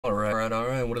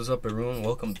Alright, what is up everyone?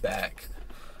 Welcome back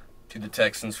to the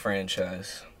Texans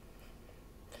franchise.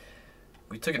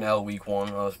 We took an L week 1,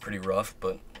 that was pretty rough,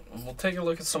 but we'll take a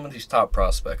look at some of these top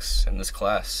prospects in this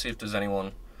class, see if there's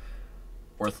anyone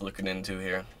worth looking into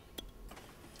here.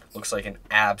 Looks like an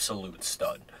absolute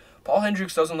stud. Paul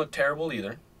Hendricks doesn't look terrible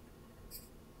either,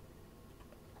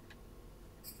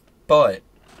 but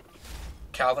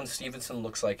Calvin Stevenson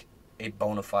looks like a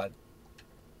bona fide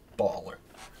baller.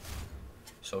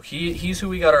 So he's who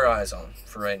we got our eyes on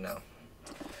for right now.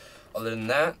 Other than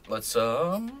that, let's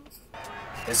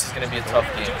this is gonna be a tough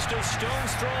game.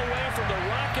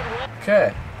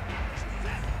 Okay.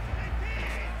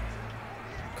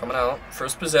 Coming out,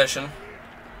 first possession,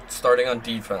 starting on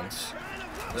defense.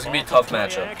 This is gonna be a tough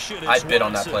matchup. I bid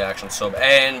on that play action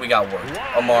and we got worked.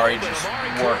 Amari just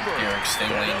worked Derek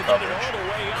Stingley in coverage.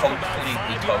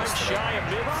 Completely toasted him.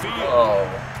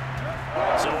 Oh.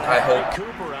 I hope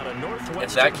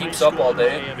if that keeps up all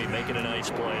day,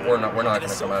 we're not going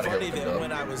to come out of here with a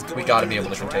dub. We got to be able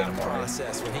to contain Amari.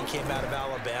 When he came out of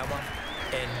Alabama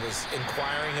and was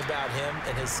inquiring about him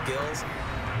and his skills,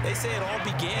 they say it all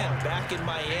began back in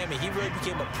Miami. He really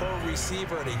became a pro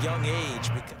receiver at a young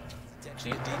age because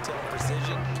attention to detail and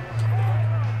precision.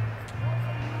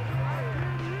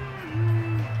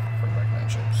 Quarterback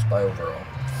matchups by overall.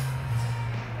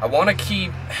 I want to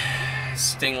keep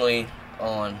Stingley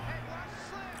on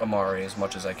Amari as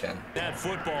much as I can.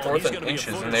 4th and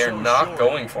inches, and they're not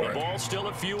going for it.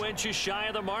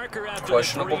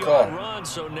 Questionable call.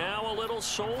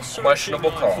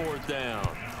 Questionable call.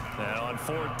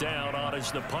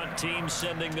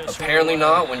 Apparently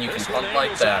not when you can punt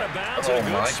like that. Oh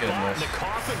my goodness.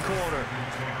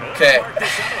 Okay.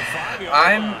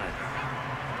 I'm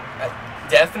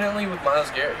definitely with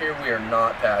Myles Garrett here, we are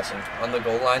not passing. On the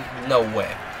goal line, no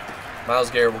way.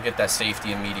 Myles Garrett will get that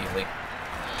safety immediately.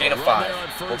 Gain of 5.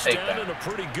 We'll take that.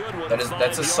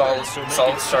 That's a solid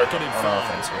start on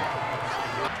offense here.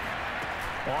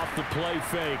 Off the play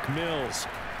fake, Mills.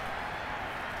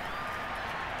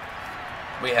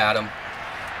 We had him.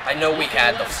 I know we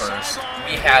had the first.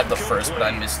 We had the first, but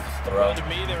I missed the throw.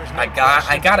 I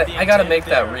gotta make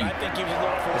that read.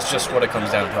 It's just what it comes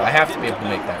down to. I have to be able to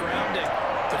make that read.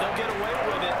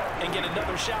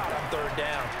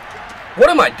 What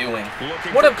am I doing? I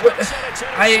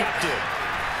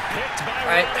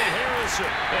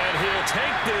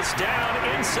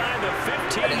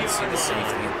didn't see the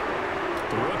safety.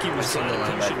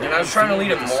 And I was trying to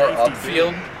lead it more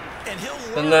upfield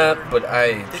than that, but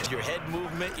your head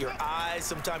movement, your eyes,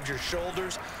 sometimes your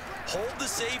shoulders. Hold the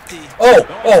safety.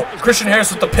 Oh, Christian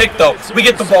Harris with the pick though. We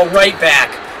get the ball right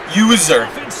back. User.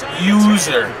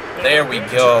 There we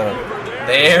go.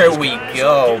 There we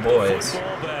go, boys.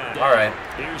 All right.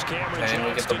 And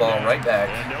we get the ball right back.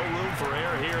 And no room for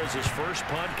error here as his first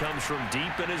punt comes from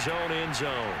deep in his own end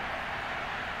zone.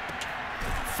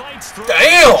 Fights through.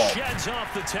 Damn! Sheds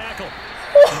off the tackle.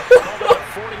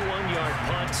 41-yard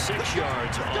punt, 6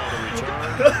 yards on the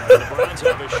return. The Browns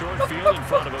have a short field in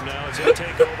front of him now as they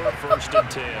take over 1st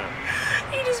and 10.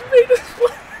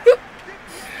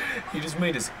 He just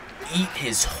made us eat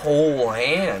his whole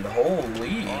hand.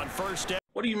 Holy.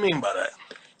 What do you mean by that?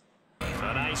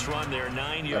 A nice run there,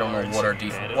 9 yards. I don't know what our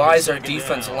defense. Why is our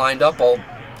defense lined up all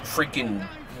freaking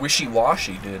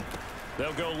wishy-washy, dude?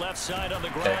 They'll go left side on the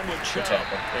ground with Chubb.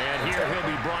 And here he'll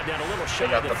be brought down a little shy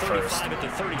of the 35 at the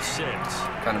 36.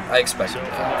 Kind of, I expected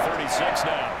that. 36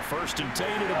 now. 1st and 10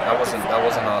 at about that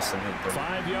wasn't Austin Hooper.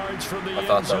 5 yards from the I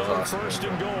thought that was Austin 1st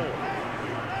and goal.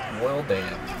 Well,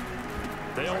 damn.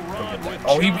 They'll run with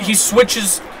Oh, he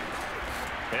switches.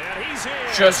 And he's in.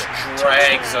 Just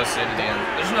drags us into the end.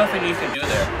 There's nothing you can do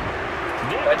there.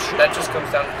 That just comes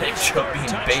down to Nick Chubb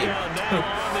being bait.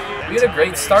 We had a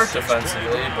great start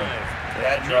defensively, but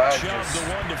that drive just... the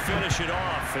one to finish it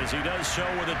off as he does so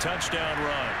with a touchdown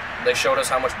run. They showed us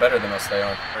how much better than us they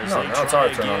are. No, now it's our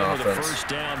turn on offense.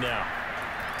 First down now.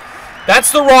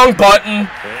 That's the wrong button.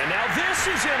 And now this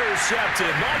is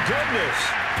intercepted. My goodness.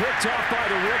 Picked off by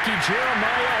the rookie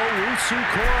Jeremiah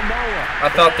Owusu-Koramoah. I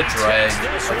thought the drag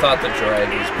was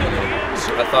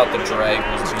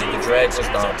being. The drag was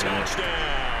not being.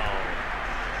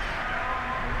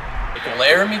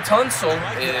 Laramie Tunsil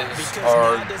is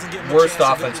our worst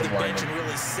offensive lineman.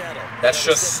 That's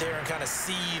just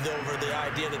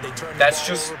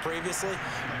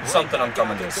something I'm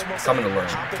coming to learn.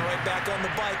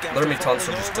 Laramie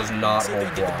Tunsil just does not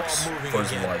hold blocks for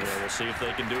his life.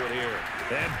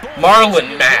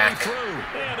 Marlon Mack.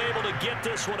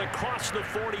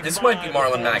 This might be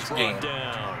Marlon Mack's game.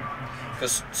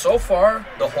 Because so far,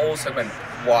 the holes have been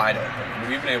wide open.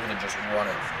 We've been able to just run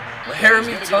it.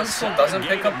 Laramie Tunsil doesn't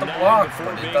pick up the block,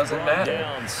 but it doesn't matter.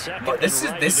 But this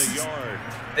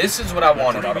is what I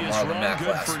wanted out of Marlon Mack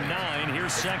last week.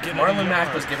 If Marlon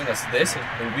Mack was giving us this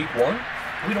in week 1,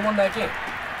 we'd have won that game.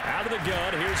 Out of the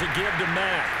gun, here's a give to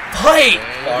Mack. Fight,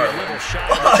 Marlon.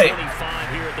 Fight.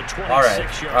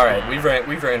 All right. We've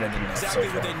ran it enough so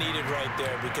far.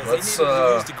 Let's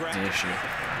the issue.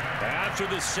 After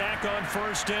the sack on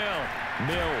first down,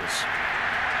 Mills.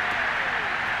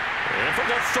 And for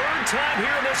the 3rd time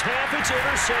here in this half, it's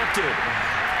intercepted.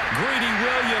 Greedy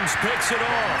Williams picks it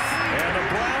off, and the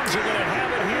Browns are going to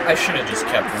have it here. I should have just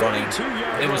kept running.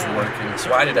 It was working.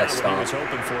 Why did I stop?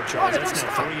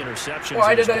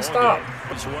 Why did I stop?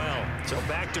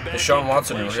 Deshaun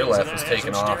Watson in real life was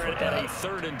taking off with that.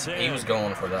 He was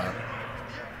going for that.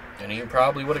 And he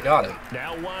probably would have got it.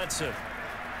 Now Watson.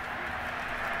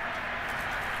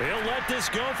 He'll let this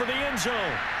go for the end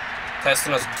zone.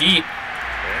 Testing us deep.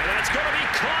 And that's going to be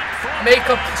caught from Make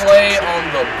a play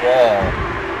on the ball.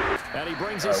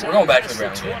 Alright, we're going back to the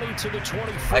ground game.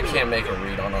 I can't make a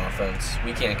read on offense.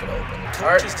 We can't get open.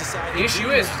 Alright, the issue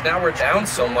is now we're down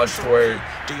so much where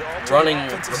running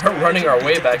our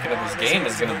way back into this game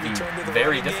is going to be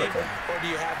very difficult.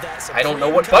 I don't know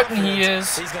what button he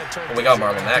is, but we got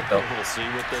Marlon Mack though.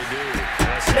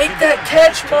 Make that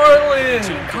catch, Marlon!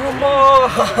 Come on!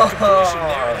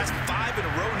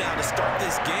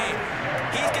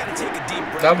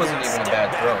 That wasn't even a bad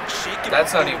throw.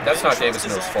 That's not Davis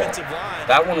Mills' fault.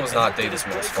 That one was not Davis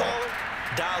Mills' fault.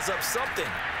 Dials up something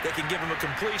that can give him a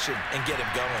completion and get him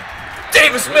going.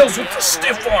 Davis Mills with the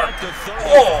stiff arm.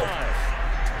 Oh,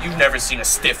 you've never seen a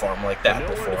stiff arm like that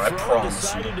before. I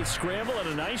promise you.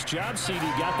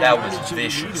 That was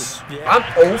vicious. I'm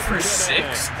 0 for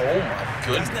 6. Oh my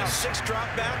goodness.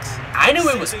 I knew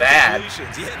it was bad.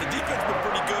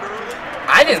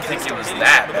 I didn't think it was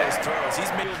that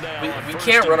bad. We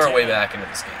can't run our way back into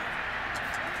this game.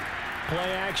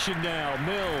 Play action now,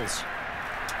 Mills.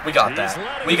 We got that.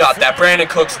 We got that. Brandon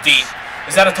Cooks deep.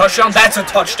 Is that a touchdown? That's a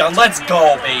touchdown. Let's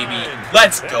go, baby.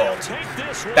 Let's go.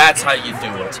 That's how you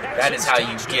do it. That is how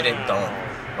you get it done,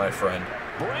 my friend.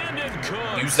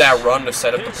 Use that run to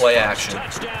set up the play action.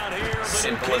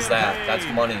 Simple as that. That's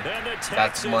money.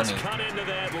 That's money.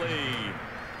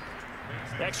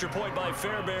 Extra point by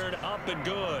Fairbairn, up and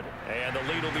good. And the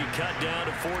lead will be cut down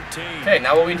to 14. Okay,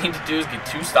 now what we need to do is get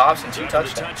 2 stops and 2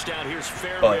 touchdowns. Here's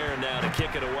Fairbairn now to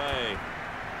kick it away.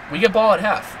 We get ball at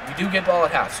half. We do get ball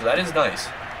at half, so that is nice.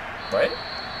 Right?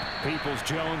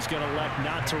 Peoples-Jones going to elect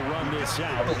not to run this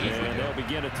out. And they'll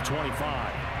begin at the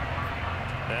 25.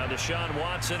 Now Deshaun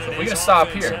Watson and his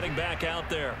offense heading back out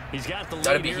there. He's got the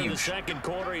lead here in the second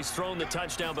quarter. He's thrown the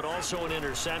touchdown, but also an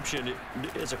interception.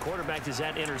 As a quarterback, does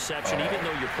that interception, even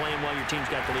though you're playing while your team's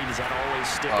got the lead, does that always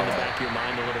stick in the back of your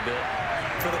mind a little bit?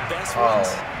 For the best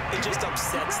ones, it just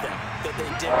upsets them that they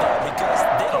did that because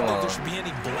they don't think there should be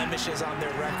any blemishes on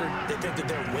their record. They think that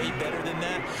they're way better than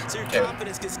that. So your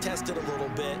confidence gets tested a little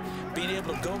bit. Being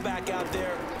able to go back out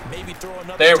there, maybe throw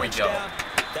another touchdown. There we go.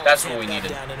 That's what we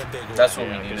needed. That's what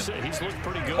we needed. He's looked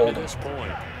pretty good at this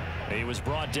point. He was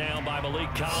brought down by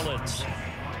Malik Collins.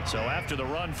 So after the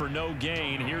run for no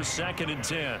gain, here's 2nd and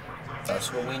 10.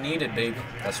 That's what we needed, baby.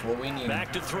 That's what we needed.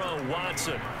 Back to throw,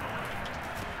 Watson.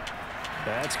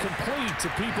 That's complete to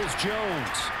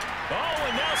Peoples-Jones. Oh,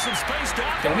 and now some space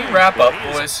down. Can we wrap up,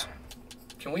 boys?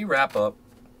 Can we wrap up?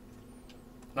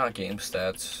 Not game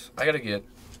stats. I gotta get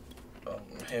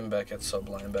him back at sub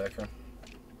linebacker.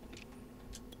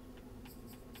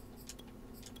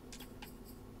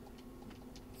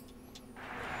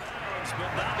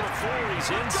 But not before he's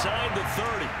inside the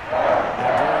 30.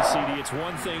 Boy, CD, it's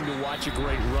one thing to watch a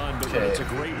great run, but when it's a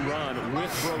great run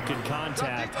with broken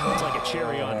contact, it's like a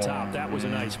cherry on top. That was a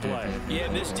nice play. Yeah,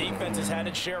 this defense has had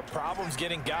its share of problems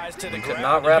getting guys to the ground. We could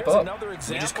not wrap up.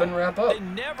 We just couldn't wrap up.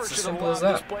 It's as simple as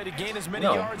that.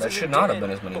 No, that should not have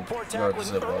been as many yards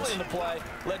as it was.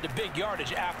 Led to big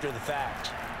yardage after the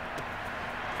fact.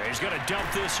 He's going to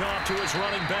dump this off to his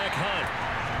running back, Hunt.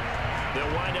 They'll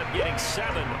wind up getting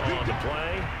 7 on the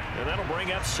play, and that'll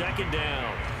bring up 2nd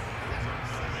down.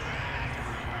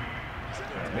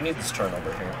 We need this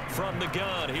turnover here. From the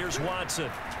gun, here's Watson.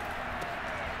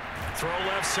 Throw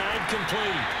left side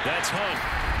complete. That's Hunt.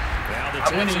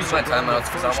 I'm going to use my timeouts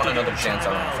because I want another chance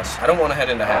on offense. I don't want to head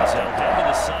into halftime.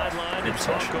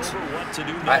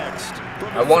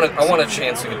 I want a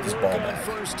chance to get this ball back.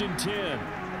 1st and 10.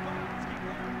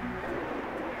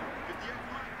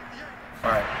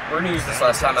 Alright, we're going to use this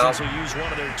last time out.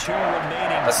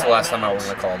 That's the last time out we're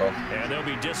going to call, though. And they'll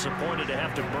be disappointed to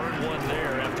have to burn one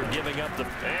there after giving up the...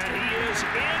 And he is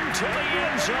into the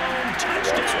end zone.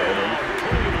 Touchdown,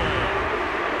 Cleveland.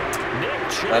 Nick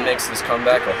That makes this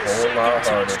comeback a whole lot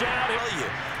harder.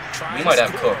 We might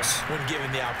have Cooks. When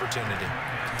given the opportunity.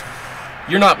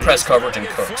 You're not press coverage in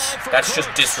Cooks. That's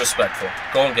just disrespectful.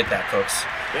 Go and get that, Cooks.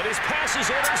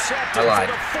 I lied.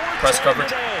 Press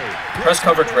coverage. Press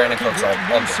coverage ran in Cooks all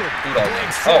game. Dude, all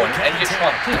game. Oh, and get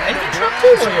Chubb. And get Chubb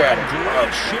too while you're at it.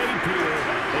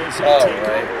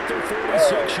 Alright.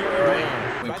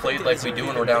 We played like we do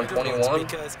and we're down 21.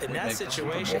 Because in that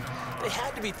situation, they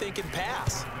had to be thinking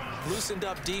pass. Loosened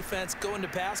up defense, going to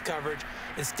pass coverage.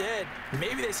 Instead,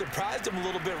 maybe they surprised him a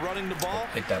little bit running the ball.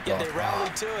 Hit that ball. Yet they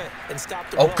rallied to it and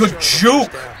stopped the ball. Oh, good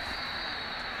juke!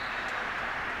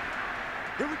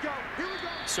 Here we go.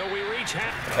 So we reach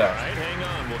half. Okay. All right, hang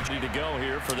on. We'll need to go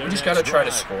here for their We just got to try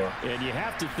to score. And you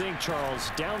have to think, Charles,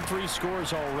 down 3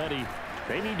 scores already.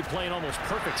 They need to play an almost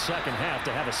perfect second half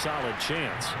to have a solid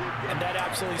chance. And that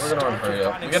absolutely We're gonna hurry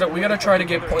up. We gotta try to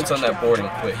get points on that boarding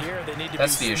quick.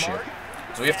 That's the issue.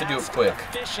 So we have to do it quick.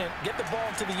 Get the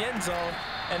ball to the end zone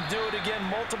and do it again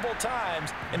multiple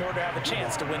times in order to have a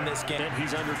chance to win this game.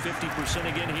 He's under 50%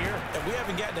 again here. And we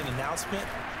haven't gotten an announcement.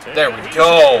 There we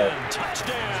go.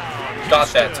 Touchdown. Got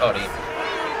that tutty. A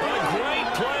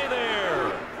great play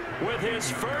there with his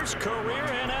first career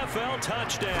NFL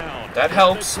touchdown. That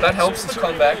helps. That helps the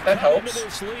comeback. That helps.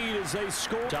 But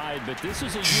this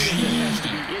is a unit that has to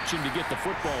be itching to get the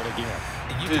football again.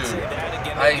 Dude,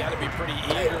 I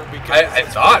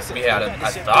thought we had it.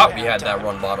 I thought we had that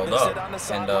run bottled up,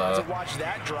 and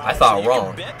I thought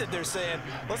wrong.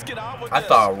 I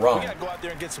thought wrong. We gotta go out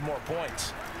there and get some more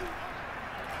points.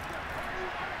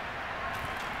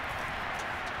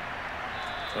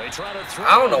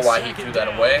 I don't know why he threw that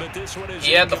away.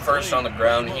 He had the first on the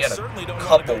ground. He had a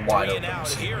couple wide open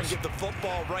receivers.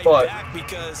 But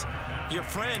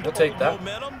we'll take that.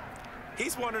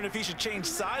 He's wondering if he should change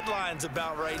sidelines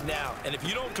about right now. And if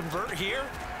you don't convert here,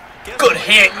 good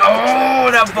hit. Oh,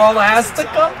 that ball has to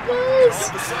come loose.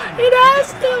 It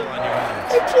has to.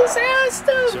 It just has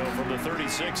to. So from the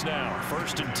 36 now,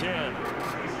 1st and 10.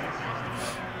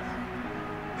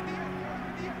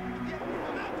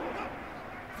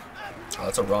 Oh,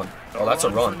 that's a run. Oh, that's a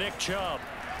run. Nick Chubb.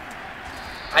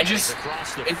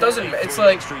 It doesn't, it's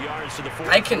like,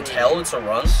 I can tell it's a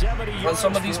run on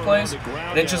some of these plays,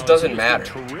 and it just doesn't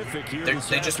matter.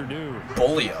 They just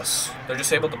bully us. They're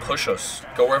just able to push us,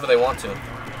 go wherever they want to.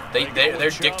 They're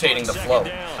dictating the flow.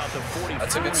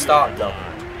 That's a good stop, though.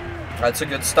 That's a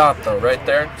good stop, though, right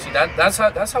there. See, that's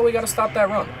how we got to stop that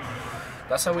run.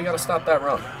 That's how we got to stop that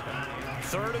run.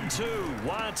 3rd and 2.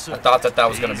 Watson. I thought that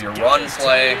was going to be a run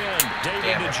play.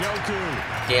 Damn it.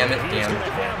 Damn it.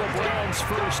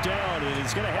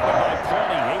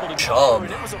 Chubb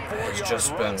has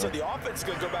just been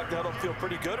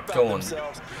going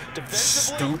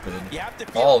stupid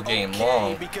all game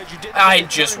long. I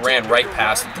just ran right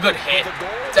past it. Good hit.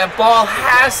 That ball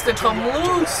has to come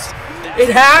loose. It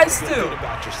has to.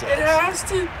 It has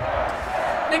to.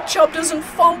 Nick Chubb doesn't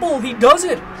fumble. He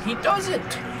doesn't. He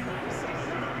doesn't.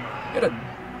 You gotta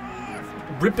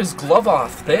rip his glove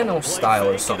off, Thanos style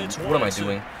or something. What am I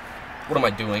doing? What am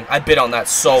I doing? I bit on that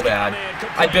so bad.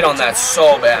 I bit on that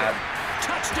so bad.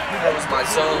 That was my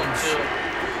zone,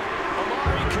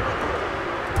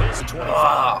 too.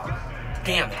 Ah,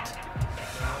 damn it.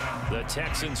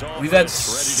 We've had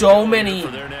so many.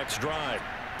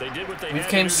 We've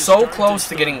came so close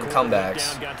to getting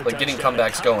comebacks, like getting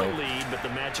comebacks going. But the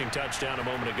matching touchdown a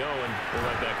moment ago, and we're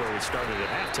right back where we started at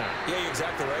halftime. Yeah, you're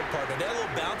exactly right, partner. They had a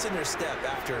little bounce in their step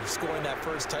after scoring that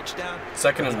first touchdown.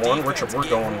 2nd and 1, we're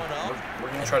going.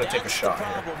 We're going to try to take a shot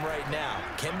here. Right now.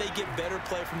 Can they get better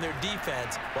play from their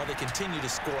defense while they continue to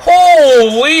score?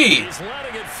 Holy!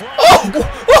 Oh!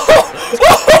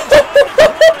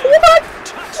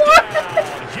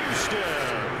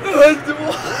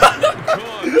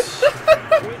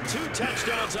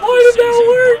 Why did that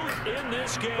work?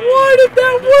 Why did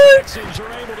that work?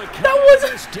 That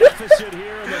wasn't.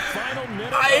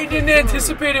 I didn't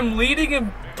anticipate him leading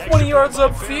him 20 yards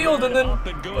upfield, and then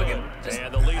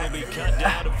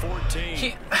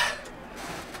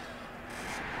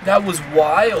that was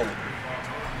wild.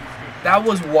 That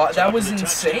was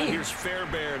insane.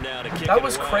 That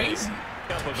was crazy.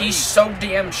 He's so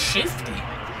damn shifty.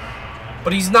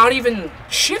 But he's not even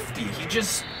shifty.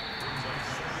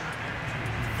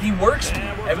 He works me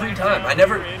every time.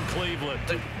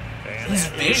 His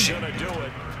vision.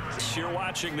 You're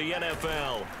watching the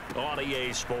NFL on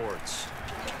EA Sports.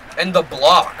 And the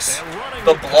blocks.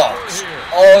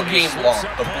 All game long.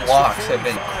 The blocks have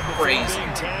been crazy.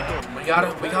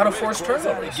 We gotta force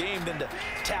turnovers.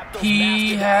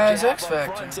 He has X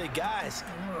Factor.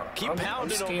 Keep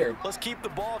pounding I'm scared. Let's keep the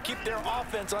ball, keep their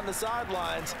offense on the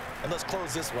sidelines, and let's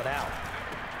close this one out.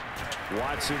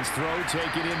 Watson's throw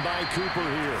taken in by Cooper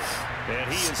here.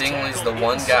 And Stingley's the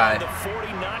one guy.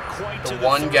 The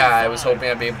one guy I was hoping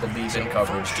I'd be able to leave in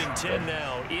coverage. First and 10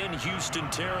 now in Houston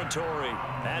territory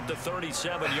at the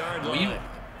 37-yard line.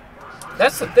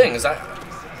 That's the thing, is I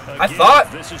thought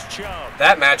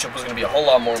that matchup was going to be a whole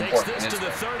lot more important than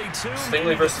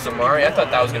Stingley versus Amari. I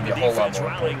thought that was going to be a whole lot more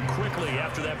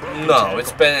important. No,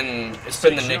 it's been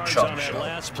the Nick Chubb show.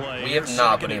 We have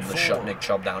not been able to shut Nick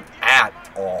Chubb down at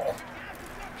all.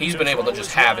 He's been able to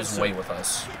just have his way with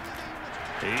us.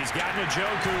 He's got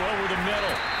Njoku over the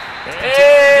middle.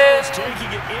 And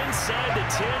taking it inside the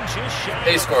 10, just shy. If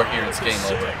they score here, it's game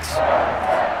over.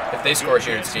 If they score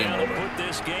here, it's game over. Put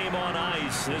this game on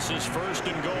ice. This is first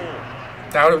and goal.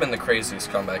 That would have been the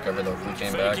craziest comeback ever, though, if we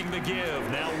came back.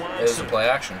 It was a play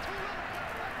action.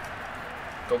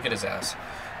 Go get his ass.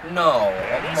 No,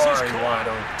 Amari wide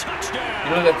open.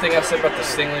 You know that thing I said about the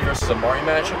Stingley versus Amari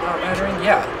matchup not mattering?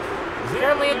 Yeah,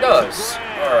 apparently it does.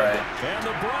 All right. And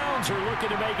the Browns are looking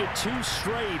to make it 2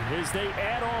 straight as they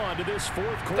add on to this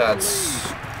fourth quarter lead.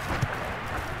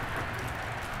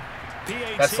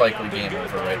 That's likely game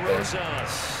over right there.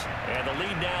 And the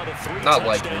lead now to 3 Not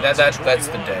likely. That's the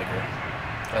dagger.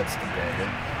 That's the dagger.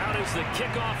 Out is the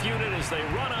kickoff unit as they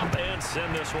run up and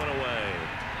send this one away.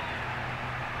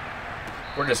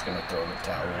 We're just gonna throw the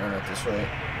towel in at this rate.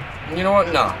 You know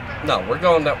what? No. We're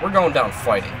going down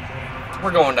fighting.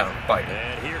 We're going down fighting.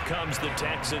 And here comes the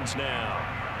Texans now.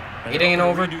 It ain't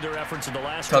over till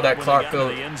that clock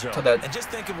goes. Till that. And just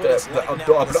think of what it's like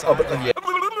now.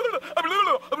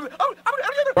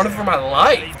 Running for my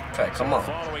life. Okay, come on.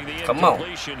 Come on.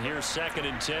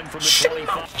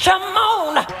 Come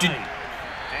on.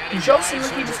 Did y'all see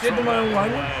what he just did to my own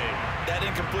lineman? That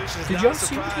incompletion is not a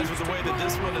surprise with the way that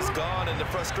this one has gone, and the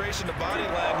frustration, the body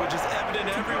language is evident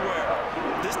everywhere.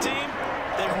 This team,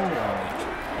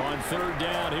 on third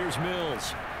down, here's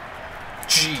Mills.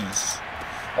 Jeez.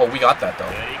 Oh, we got that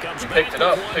though. We picked it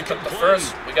up. Picked up the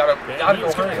first. We gotta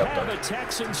go hurry up though.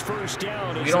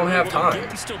 We don't have time.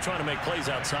 He's still trying to make plays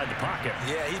outside the pocket.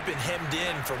 Yeah, he's been hemmed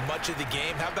in for much of the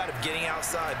game. How about him getting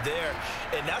outside there?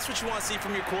 And that's what you want to see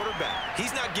from your quarterback.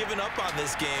 He's not giving up on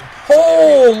this game.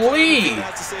 Holy!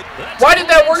 Why did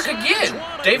that work again?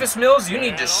 Davis Mills, you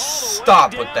need to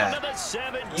stop with that.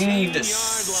 You need to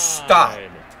stop.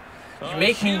 You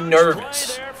make me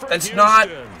nervous. That's not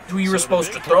who you were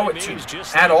supposed to throw it to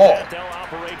at all.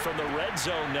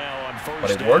 But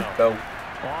it worked though.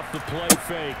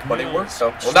 But it worked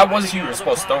though. Well, that was who you were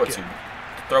supposed to throw it to. The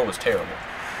throw was terrible.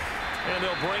 And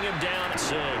they'll bring him down at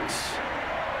 6.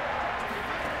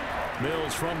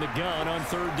 Mills from the gun on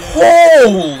third down.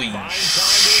 Holy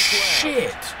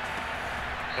shit!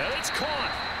 And it's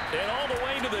caught. And all the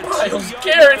way to the Myles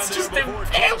Garrett's just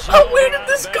where did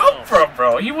this come from,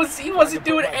 bro? He wasn't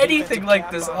doing anything like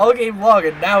this all game long,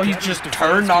 and now he's just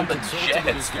turned on the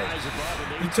Jets.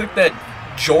 He took that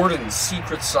Jordan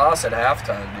secret sauce at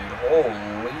halftime, dude.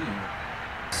 Holy.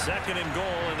 Second and goal,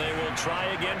 and they will try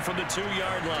again from the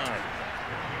 2-yard line.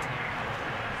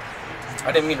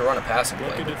 I didn't mean to run a passing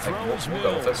play, but we'll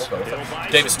go with it. We'll go with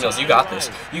it. Davis Mills, you got this.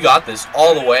 You got this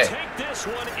all the way.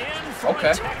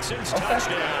 Okay.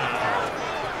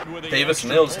 Davis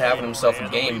Mills having himself a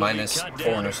game minus 4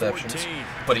 interceptions,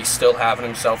 but he's still having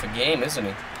himself a game, isn't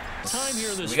he?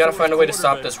 We got to find a way to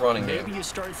stop this running game. Maybe you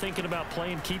start thinking about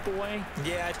playing keep away.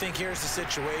 Yeah, I think here's the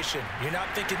situation. You're not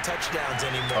thinking touchdowns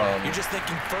anymore. You're just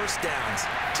thinking first downs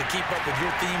to keep up with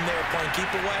your theme there, playing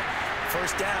keep away.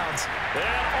 First downs. And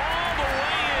all the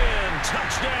way in.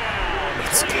 Touchdown.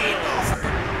 It's game over.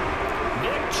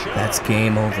 That's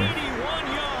game over.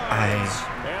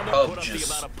 The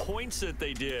amount of points that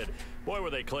they did. Boy, were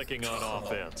they clicking on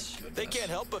offense. They can't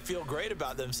help but feel great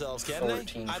about themselves, can they?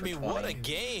 I mean, what a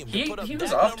game. He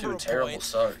was off to a terrible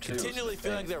start, too. Continually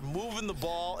feeling like they're moving the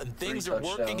ball and things are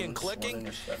working and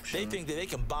clicking. They think that they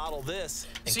can bottle this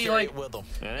and carry it with them.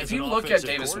 If you look at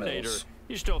Davis Mills,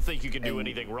 you just don't think you can do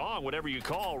anything wrong. Whatever you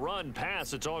call, run,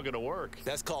 pass, it's all going to work.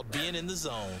 That's called being in the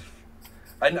zone.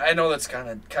 I know that's kind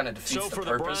of defeats the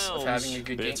purpose of having a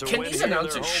good game. Can these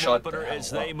announcers shut the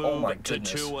hell up? Oh my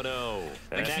goodness!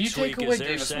 Like if you take away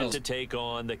Davis Mills'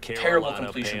 terrible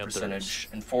completion percentage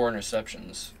and 4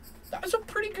 interceptions, that was a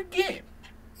pretty good game.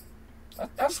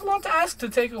 That's a lot to ask to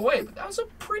take away, but that was a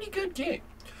pretty good game.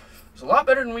 It was a lot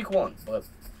better than Week 1, but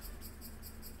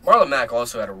Marlon Mack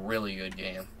also had a really good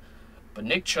game. But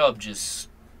Nick Chubb he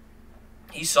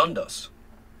sunned us.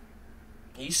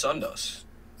 He sunned us.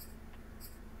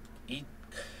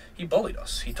 He bullied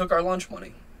us. He took our lunch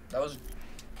money. That was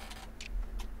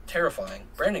terrifying.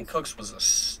 Brandon Cooks was a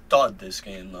stud this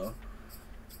game, though.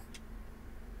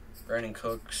 Brandon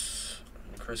Cooks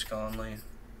and Chris Conley.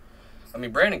 I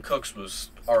mean, Brandon Cooks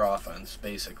was our offense,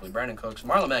 basically. Brandon Cooks.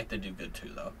 Marlon Mack did do good,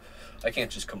 too, though. I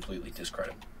can't just completely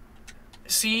discredit him.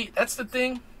 See, that's the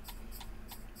thing.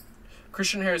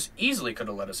 Christian Harris easily could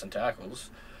have led us in tackles,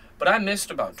 but I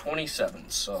missed about 27,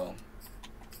 so...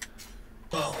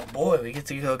 Oh, boy, we get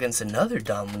to go against another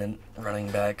dominant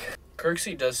running back.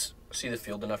 Kirksey does see the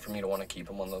field enough for me to want to keep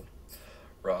him on the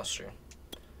roster.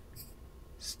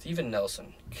 Steven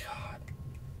Nelson. God.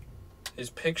 His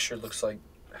picture looks like...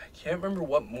 I can't remember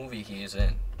what movie he is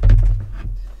in.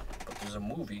 But there's a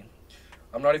movie.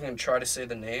 I'm not even going to try to say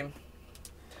the name.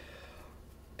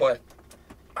 But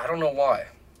I don't know why.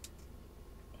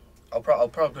 I'll probably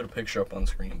put a picture up on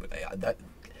screen. But yeah,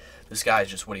 this guy is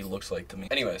just what he looks like to me.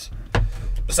 Anyways,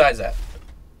 besides that.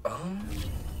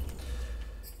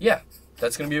 Yeah,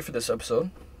 that's going to be it for this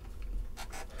episode.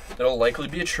 There'll likely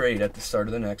be a trade at the start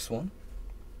of the next one.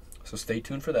 So stay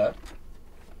tuned for that.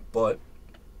 But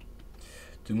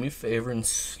do me a favor and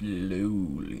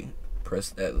slowly press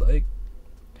that like,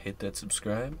 hit that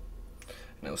subscribe,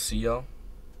 and I'll see y'all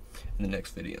in the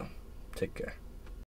next video. Take care.